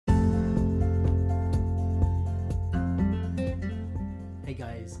Hey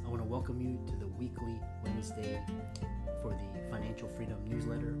guys, I want to welcome you to the weekly Wednesday for the Financial Freedom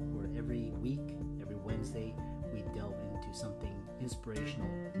newsletter, where every week, every Wednesday, we delve into something inspirational,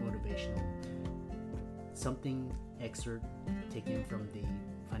 motivational, something excerpt taken from the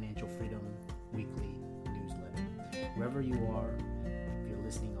Financial Freedom weekly newsletter. Wherever you are, if you're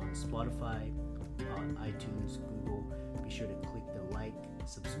listening on Spotify, on iTunes, Google, be sure to click the like,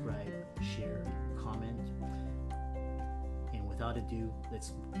 subscribe, share, comment. And without ado,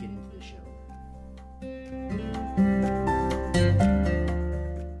 let's get into the show.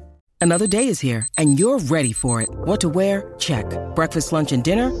 Another day is here, and you're ready for it. What to wear? Check. Breakfast, lunch, and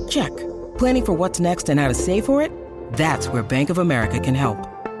dinner? Check. Planning for what's next and how to save for it? That's where Bank of America can help.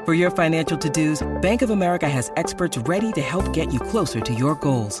 For your financial to-dos, Bank of America has experts ready to help get you closer to your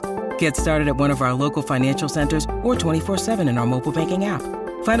goals. Get started at one of our local financial centers or 24/7 in our mobile banking app.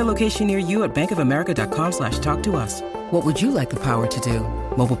 Find a location near you at bankofamerica.com/talktous. What would you like the power to do?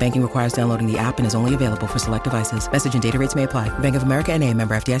 Mobile banking requires downloading the app and is only available for select devices. Message and data rates may apply. Bank of America N.A.,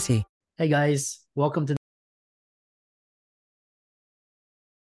 member FDIC. Hey guys, welcome to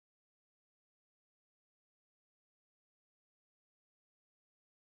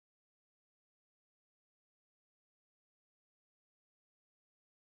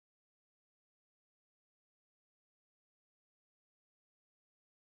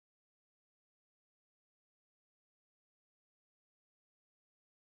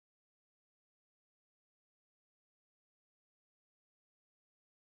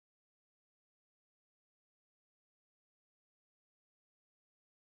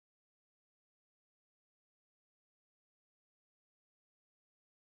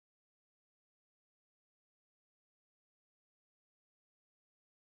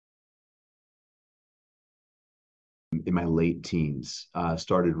in my late teens.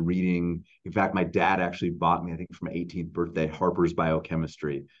 Started reading. In fact, my dad actually bought me, I think for my 18th birthday, Harper's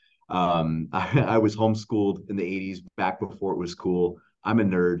Biochemistry. I was homeschooled in the 80s, back before it was cool. I'm a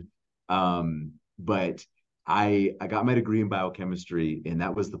nerd. But I got my degree in biochemistry, and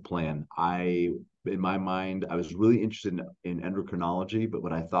that was the plan. In my mind, I was really interested in endocrinology, but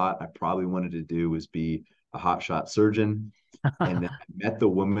what I thought I probably wanted to do was be a hotshot surgeon. And then I met the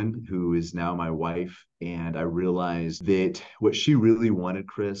woman who is now my wife, and I realized that what she really wanted,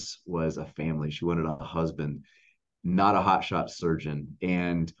 Chris, was a family. She wanted a husband, not a hotshot surgeon.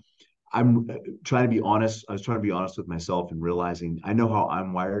 And I'm trying to be honest. I was trying to be honest with myself and realizing I know how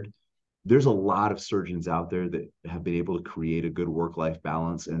I'm wired. There's a lot of surgeons out there that have been able to create a good work-life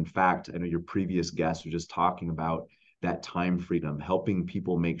balance. And in fact, I know your previous guests were just talking about that time freedom, helping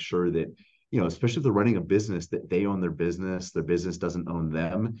people make sure that, especially if they're running a business, that they own their business doesn't own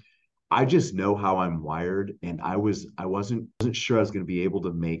them. I just know how I'm wired, and I wasn't sure I was going to be able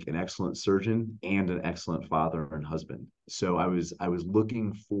to make an excellent surgeon and an excellent father and husband. So I was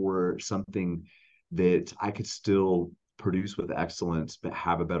looking for something that I could still produce with excellence, but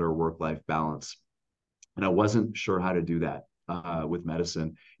have a better work-life balance. And I wasn't sure how to do that with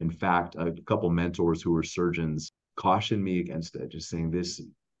medicine. In fact, a couple mentors who were surgeons cautioned me against it, just saying this,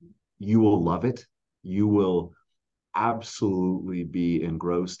 you will love it. You will absolutely be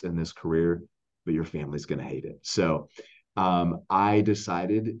engrossed in this career, but your family's going to hate it. So I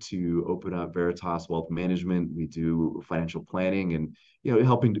decided to open up Veritas Wealth Management. We do financial planning and,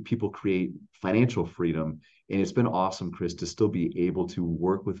 helping people create financial freedom. And it's been awesome, Chris, to still be able to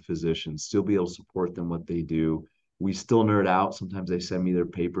work with physicians, still be able to support them, what they do. We still nerd out. Sometimes they send me their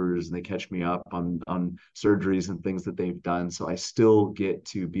papers and they catch me up on surgeries and things that they've done. So I still get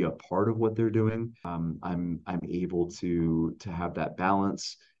to be a part of what they're doing. I'm able to have that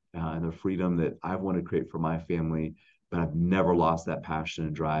balance and the freedom that I want to create for my family, but I've never lost that passion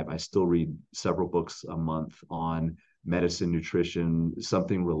and drive. I still read several books a month on medicine, nutrition,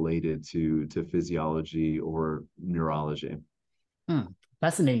 something related to physiology or neurology.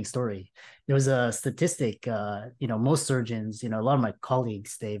 Fascinating story. There was a statistic, most surgeons, a lot of my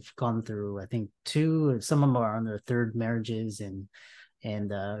colleagues, they've gone through, I think some of them are on their third marriages and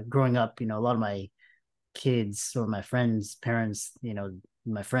growing up, a lot of my kids or my friends' parents,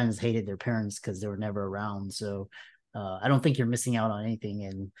 my friends hated their parents because they were never around. So I don't think you're missing out on anything.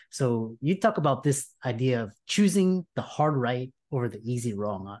 And so you talk about this idea of choosing the hard right over the easy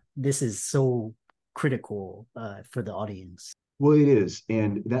wrong. This is so critical for the audience. Well, it is.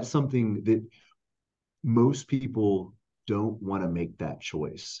 And that's something that most people don't want to make that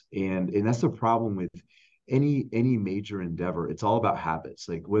choice. And that's the problem with any major endeavor. It's all about habits.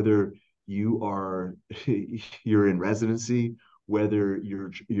 Like whether you're in residency, whether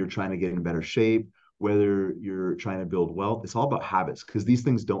you're trying to get in better shape, whether you're trying to build wealth, it's all about habits, because these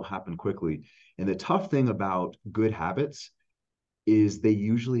things don't happen quickly. And the tough thing about good habits is they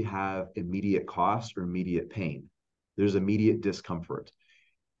usually have immediate cost or immediate pain. There's immediate discomfort.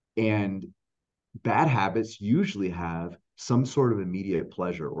 And bad habits usually have some sort of immediate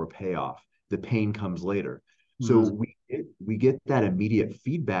pleasure or payoff. The pain comes later. So Mm. we get that immediate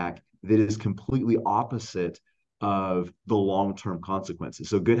feedback that is completely opposite of the long-term consequences.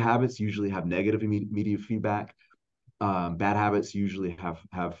 So good habits usually have negative immediate feedback. Bad habits usually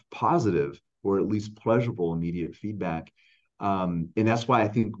have positive or at least pleasurable immediate feedback. And that's why I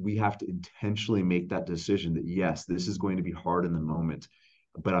think we have to intentionally make that decision that yes, this is going to be hard in the moment,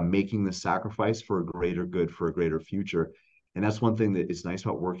 but I'm making the sacrifice for a greater good, for a greater future. And that's one thing that is nice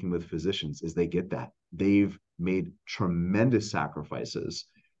about working with physicians is they get that. They've made tremendous sacrifices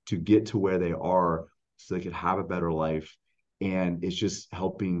to get to where they are so they could have a better life. And it's just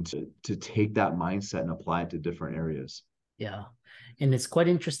helping to take that mindset and apply it to different areas. Yeah. And it's quite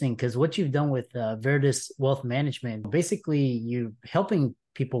interesting because what you've done with Veritas Wealth Management, basically you're helping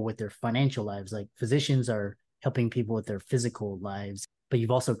people with their financial lives. Like physicians are helping people with their physical lives, but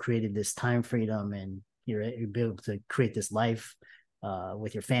you've also created this time freedom and you're able to create this life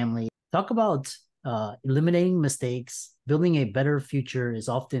with your family. Talk about eliminating mistakes. Building a better future is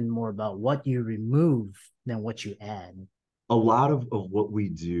often more about what you remove than what you add. A lot of what we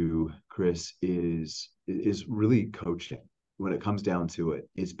do, Chris, is really coaching. When it comes down to it,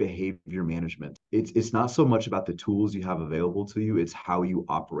 it's behavior management. It's not so much about the tools you have available to you, it's how you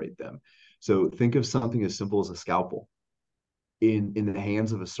operate them. So think of something as simple as a scalpel. In the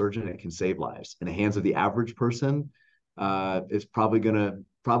hands of a surgeon, it can save lives. In the hands of the average person, it's probably gonna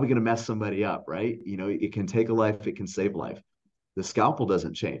mess somebody up, right? You know, it can take a life, it can save life. The scalpel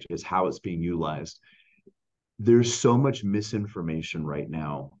doesn't change, it's how it's being utilized. There's so much misinformation right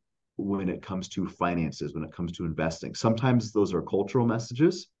now when it comes to finances, when it comes to investing. Sometimes those are cultural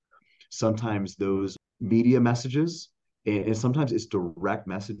messages, sometimes those media messages, and sometimes it's direct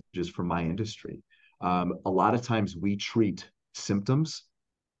messages from my industry. A lot of times we treat symptoms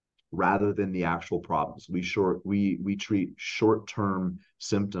rather than the actual problems. We treat short-term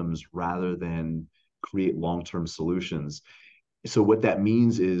symptoms rather than create long-term solutions. So what that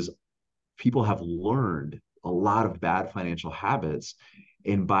means is people have learned a lot of bad financial habits.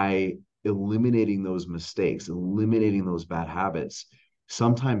 And by eliminating those mistakes, eliminating those bad habits,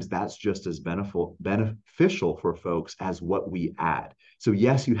 sometimes that's just as beneficial for folks as what we add. So,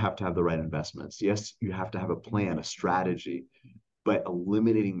 yes, you have to have the right investments. Yes, you have to have a plan, a strategy, but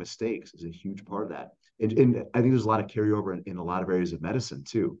eliminating mistakes is a huge part of that. And I think there's a lot of carryover in a lot of areas of medicine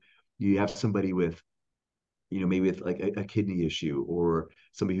too. You have somebody with maybe with like a kidney issue or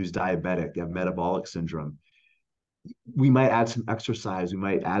somebody who's diabetic, they have metabolic syndrome. We might add some exercise, we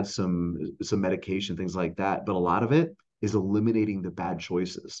might add some medication, things like that. But a lot of it is eliminating the bad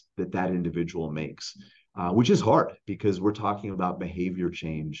choices that individual makes, which is hard because we're talking about behavior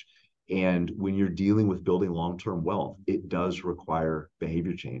change. And when you're dealing with building long-term wealth, it does require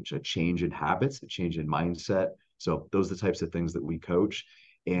behavior change, a change in habits, a change in mindset. So those are the types of things that we coach.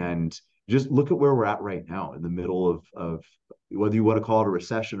 And just look at where we're at right now in the middle of whether you want to call it a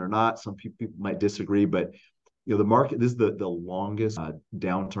recession or not. Some people might disagree, but the market, this is the longest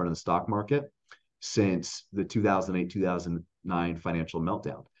downturn in the stock market since the 2008 2009 financial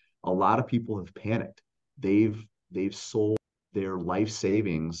meltdown. A lot of people have panicked. They've sold their life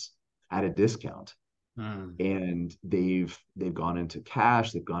savings at a discount, and they've gone into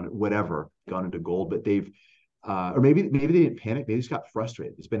cash, they've gone into gold, but they've or maybe they didn't panic, they just got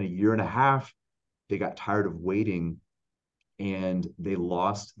frustrated. It's been a year and a half. They got tired of waiting and they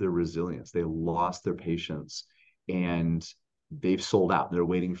lost their resilience, they lost their patience, and they've sold out. They're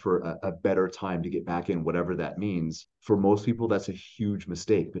waiting for a better time to get back in, whatever that means. For most people, that's a huge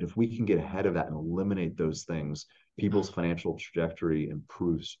mistake. But if we can get ahead of that and eliminate those things, people's financial trajectory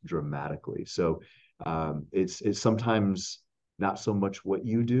improves dramatically. So it's sometimes not so much what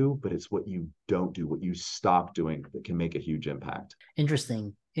you do, but it's what you don't do, what you stop doing that can make a huge impact.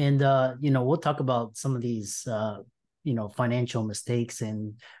 Interesting. And we'll talk about some of these financial mistakes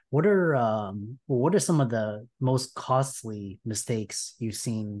and what are some of the most costly mistakes you've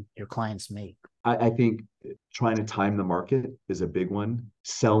seen your clients make? I think trying to time the market is a big one.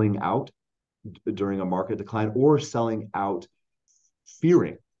 Selling out during a market decline or selling out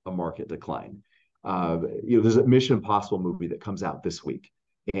fearing a market decline. There's a Mission Impossible movie that comes out this week,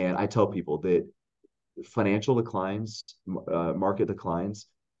 and I tell people that financial declines, market declines,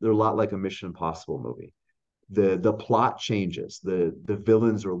 they're a lot like a Mission Impossible movie. The plot changes, the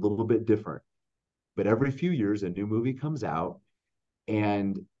villains are a little bit different, but every few years a new movie comes out,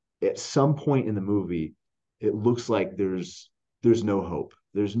 and at some point in the movie, it looks like there's no hope.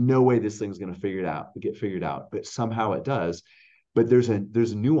 There's no way this thing's going to get figured out, but somehow it does. But there's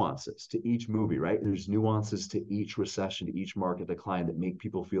nuances to each movie, right? There's nuances to each recession, to each market decline that make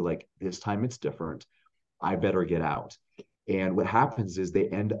people feel like this time it's different. I better get out. And what happens is they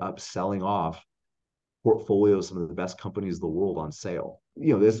end up selling off portfolios of some of the best companies in the world on sale.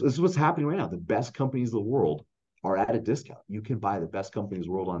 This is what's happening right now. The best companies in the world are at a discount. You can buy the best companies in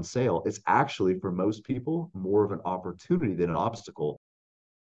the world on sale. It's actually, for most people, more of an opportunity than an obstacle.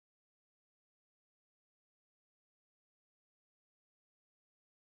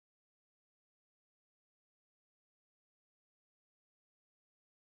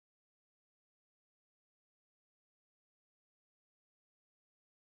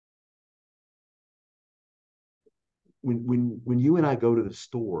 When you and I go to the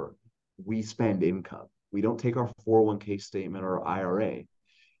store, we spend income. We don't take our 401k statement or IRA.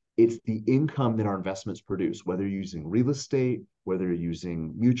 It's the income that our investments produce, whether you're using real estate, whether you're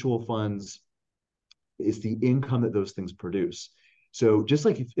using mutual funds, it's the income that those things produce. So just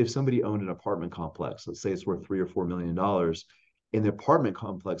like if somebody owned an apartment complex, let's say it's worth $3 or $4 million, and the apartment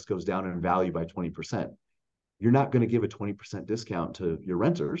complex goes down in value by 20%, you're not going to give a 20% discount to your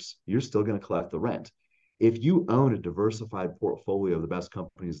renters. You're still going to collect the rent. If you own a diversified portfolio of the best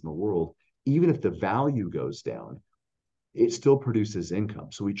companies in the world, even if the value goes down, it still produces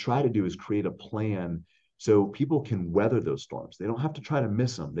income. So we try to do is create a plan so people can weather those storms. They don't have to try to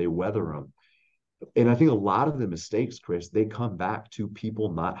miss them, they weather them. And I think a lot of the mistakes, Chris, they come back to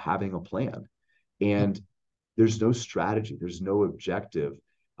people not having a plan. And there's no strategy, there's no objective.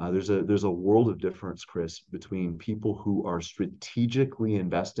 There's a world of difference, Chris, between people who are strategically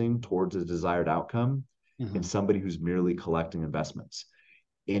investing towards a desired outcome and somebody who's merely collecting investments.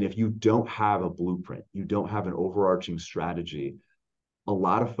 And if you don't have a blueprint, you don't have an overarching strategy, a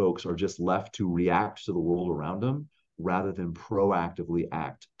lot of folks are just left to react to the world around them rather than proactively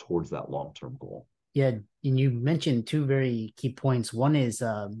act towards that long-term goal. Yeah, and you mentioned two very key points. One is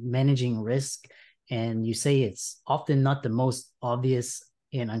managing risk, and you say it's often not the most obvious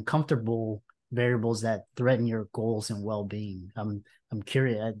and uncomfortable variables that threaten your goals and well-being. I'm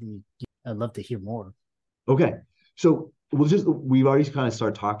curious. I'd love to hear more. Okay, so we've already kind of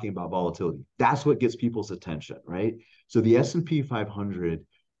started talking about volatility. That's what gets people's attention, right? So the S&P 500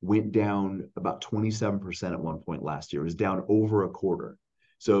 went down about 27% at one point last year. It was down over a quarter.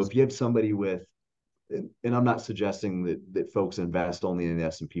 So if you have somebody with, and I'm not suggesting that folks invest only in the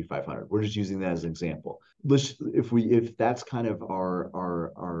S&P 500. We're just using that as an example. If that's kind of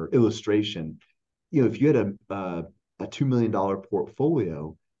our illustration, if you had a $2 million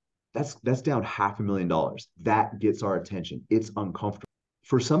portfolio, that's down $500,000. That gets our attention. It's uncomfortable.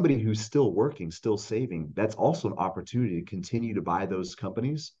 For somebody who's still working, still saving, that's also an opportunity to continue to buy those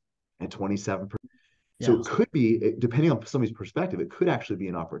companies at 27%. Yeah. So it could be, depending on somebody's perspective, it could actually be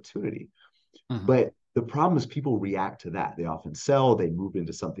an opportunity. But the problem is people react to that. They often sell, they move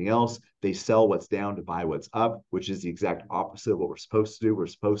into something else, they sell what's down to buy what's up, which is the exact opposite of what we're supposed to do. We're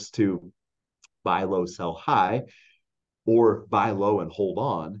supposed to buy low, sell high, or buy low and hold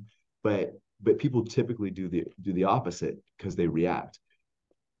on. But people typically do the opposite because they react.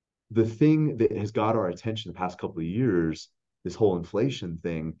 The thing that has got our attention the past couple of years, this whole inflation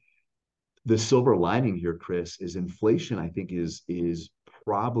thing, the silver lining here, Chris, is inflation, I think, is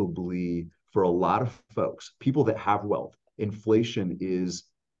probably, for a lot of folks, people that have wealth, inflation is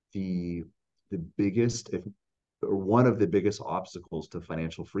the biggest, or one of the biggest obstacles to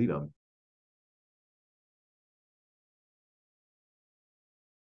financial freedom.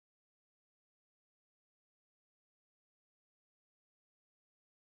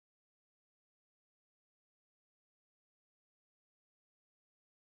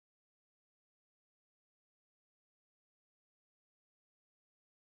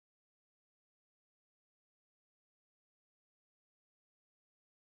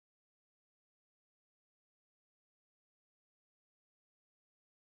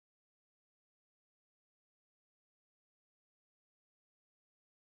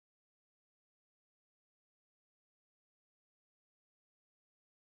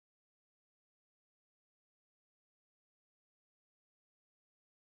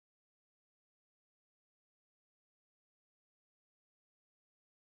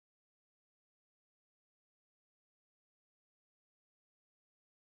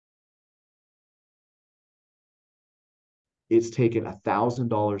 It's taken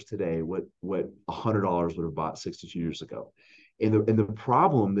 $1,000 today what $100 would have bought 62 years ago. And the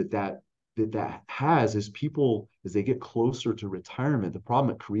problem that has is people, as they get closer to retirement, the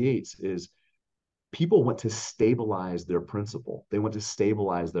problem it creates is people want to stabilize their principal. They want to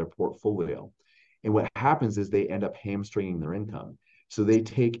stabilize their portfolio. And what happens is they end up hamstringing their income. So they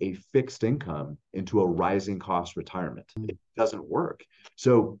take a fixed income into a rising cost retirement. It doesn't work.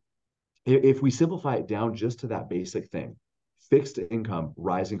 So if we simplify it down just to that basic thing, fixed income,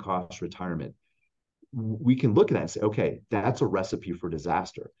 rising cost retirement, we can look at that and say, okay, that's a recipe for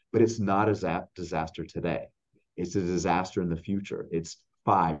disaster, but it's not a disaster today. It's a disaster in the future. It's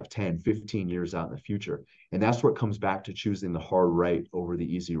 5, 10, 15 years out in the future. And that's where it comes back to choosing the hard right over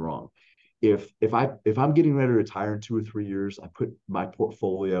the easy wrong. If I'm getting ready to retire in 2 or 3 years, I put my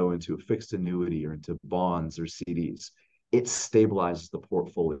portfolio into a fixed annuity or into bonds or CDs. It stabilizes the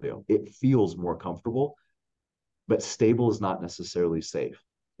portfolio. It feels more comfortable, but stable is not necessarily safe.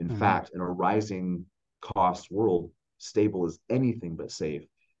 In fact, in a rising cost world, stable is anything but safe.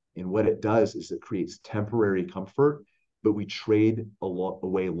 And what it does is it creates temporary comfort, but we trade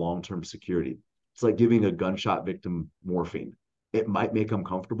away long-term security. It's like giving a gunshot victim morphine. It might make them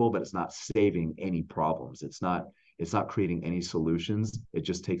comfortable, but it's not saving any problems. It's not creating any solutions. It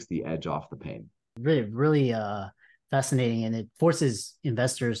just takes the edge off the pain. Really, really fascinating, and it forces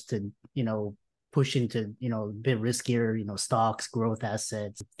investors to, push into, a bit riskier, stocks, growth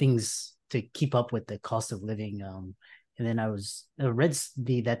assets, things to keep up with the cost of living. And then I read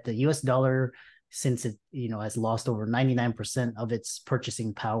that the US dollar, since it, has lost over 99% of its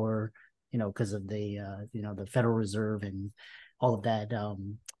purchasing power, because of the Federal Reserve and all of that.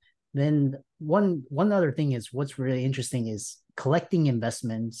 Then one other thing is, what's really interesting is collecting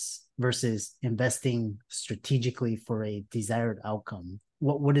investments versus investing strategically for a desired outcome.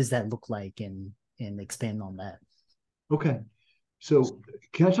 What does that look like, and expand on that? Okay. So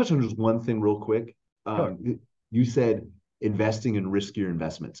can I touch on just one thing real quick? Sure. You said investing in riskier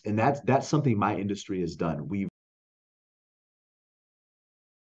investments, and that's something my industry has done.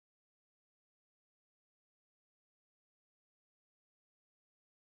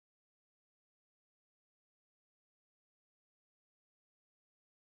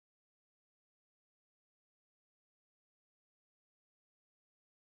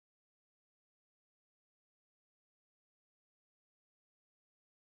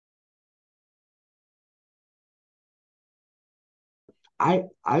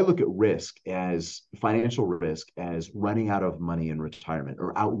 I look at risk as financial risk as running out of money in retirement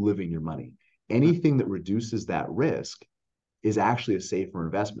or outliving your money. Anything that reduces that risk is actually a safer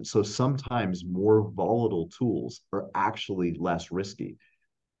investment. So sometimes more volatile tools are actually less risky,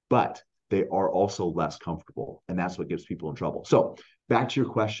 but they are also less comfortable. And that's what gets people in trouble. So back to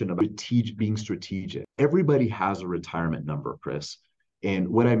your question about being strategic. Everybody has a retirement number, Chris. And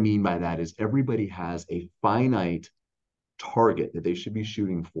what I mean by that is everybody has a finite target that they should be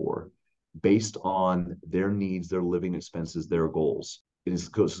shooting for based on their needs, their living expenses, their goals. It's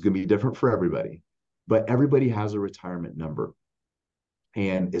going to be different for everybody, but everybody has a retirement number.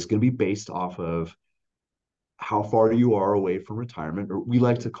 And it's going to be based off of how far you are away from retirement, or we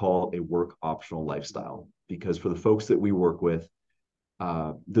like to call a work optional lifestyle, because for the folks that we work with,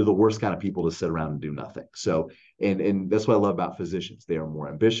 they're the worst kind of people to sit around and do nothing. So, and that's what I love about physicians. They are more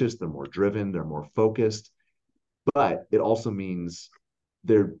ambitious, they're more driven, they're more focused, but it also means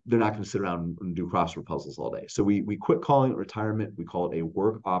they're not going to sit around and do crossword puzzles all day. So we quit calling it retirement. We call it a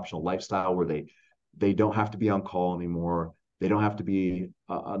work optional lifestyle, where they don't have to be on call anymore. They don't have to be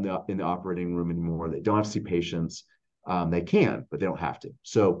in the operating room anymore. They don't have to see patients. They can, but they don't have to.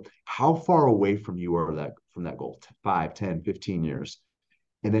 So how far away from you are from that goal? 5, 10, 15 years.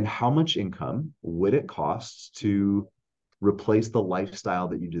 And then how much income would it cost to replace the lifestyle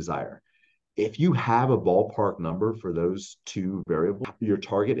that you desire? If you have a ballpark number for those two variables, your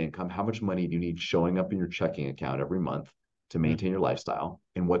target income, how much money do you need showing up in your checking account every month to maintain your lifestyle,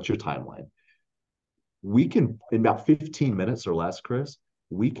 and what's your timeline? We can, in about 15 minutes or less, Chris,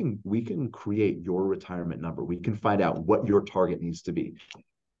 we can create your retirement number. We can find out what your target needs to be.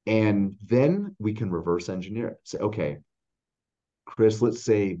 And then we can reverse engineer it. Say, okay, Chris, let's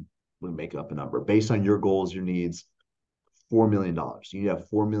say we make up a number based on your goals, your needs. $4 million. You need to have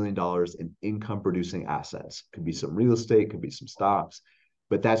 $4 million in income producing assets. Could be some real estate, could be some stocks,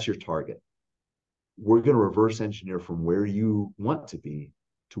 but that's your target. We're going to reverse engineer from where you want to be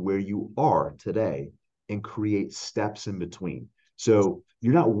to where you are today and create steps in between. So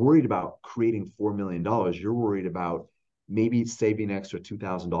you're not worried about creating $4 million. You're worried about maybe saving an extra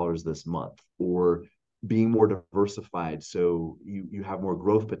 $2,000 this month, or being more diversified so you have more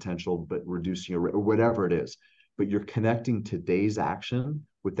growth potential, but reducing your, or whatever it is. But you're connecting today's action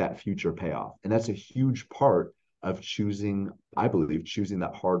with that future payoff. And that's a huge part of choosing, I believe, choosing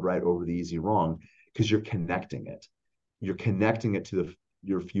that hard right over the easy wrong, because you're connecting it. You're connecting it to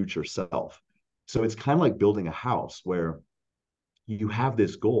your future self. So it's kind of like building a house where you have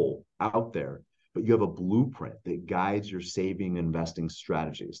this goal out there, but you have a blueprint that guides your saving and investing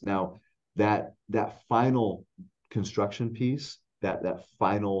strategies. Now, that final construction piece, that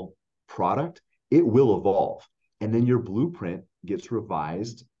final product, it will evolve. And then your blueprint gets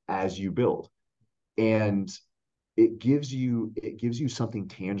revised as you build. And it gives you something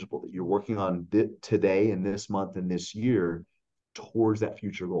tangible that you're working on today and this month and this year towards that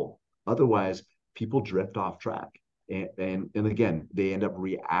future goal. Otherwise, people drift off track. And again, they end up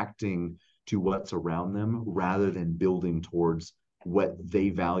reacting to what's around them rather than building towards what they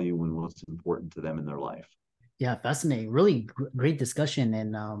value and what's important to them in their life. Yeah, fascinating. Really great discussion.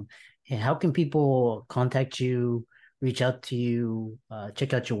 And how can people contact you, reach out to you,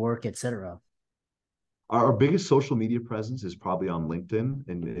 check out your work, etc.? Our biggest social media presence is probably on LinkedIn,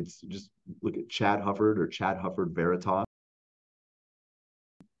 and it's just look at Chad Hufford or Chad Hufford Veritas.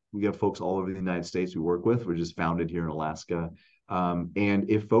 We have folks all over the United States we work with. We're just founded here in Alaska. And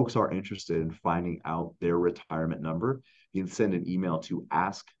if folks are interested in finding out their retirement number, you can send an email to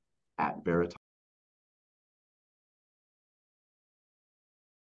ask@Veritas.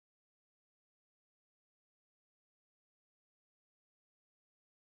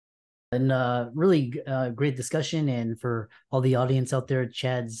 And really great discussion. And for all the audience out there,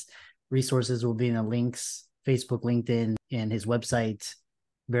 Chad's resources will be in the links, Facebook, LinkedIn, and his website,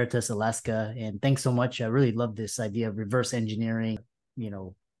 Veritas Alaska. And thanks so much. I really love this idea of reverse engineering,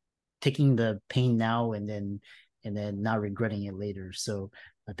 taking the pain now and then not regretting it later. So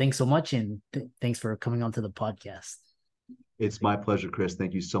thanks so much. And thanks for coming onto the podcast. It's my pleasure, Chris.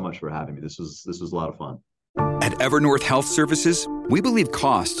 Thank you so much for having me. This was a lot of fun. At Evernorth Health Services, we believe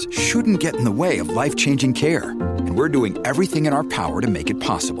costs shouldn't get in the way of life-changing care, and we're doing everything in our power to make it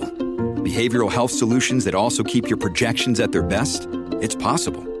possible. Behavioral health solutions that also keep your projections at their best? It's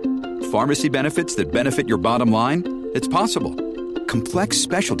possible. Pharmacy benefits that benefit your bottom line? It's possible. Complex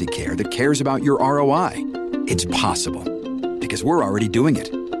specialty care that cares about your ROI? It's possible. Because we're already doing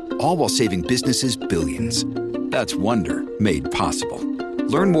it. All while saving businesses billions. That's Wonder made possible.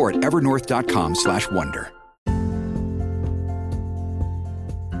 Learn more at evernorth.com/wonder.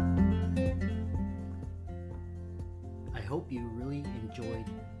 I hope you really enjoyed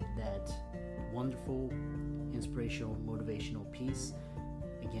that wonderful, inspirational, motivational piece.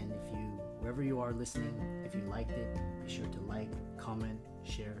 Again, wherever you are listening, if you liked it, be sure to like, comment,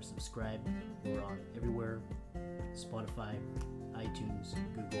 share, subscribe. We're on everywhere: Spotify, iTunes,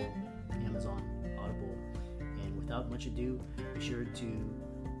 Google, Amazon, Audible. And without much ado, be sure to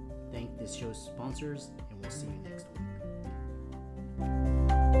thank this show's sponsors, and we'll see you next week.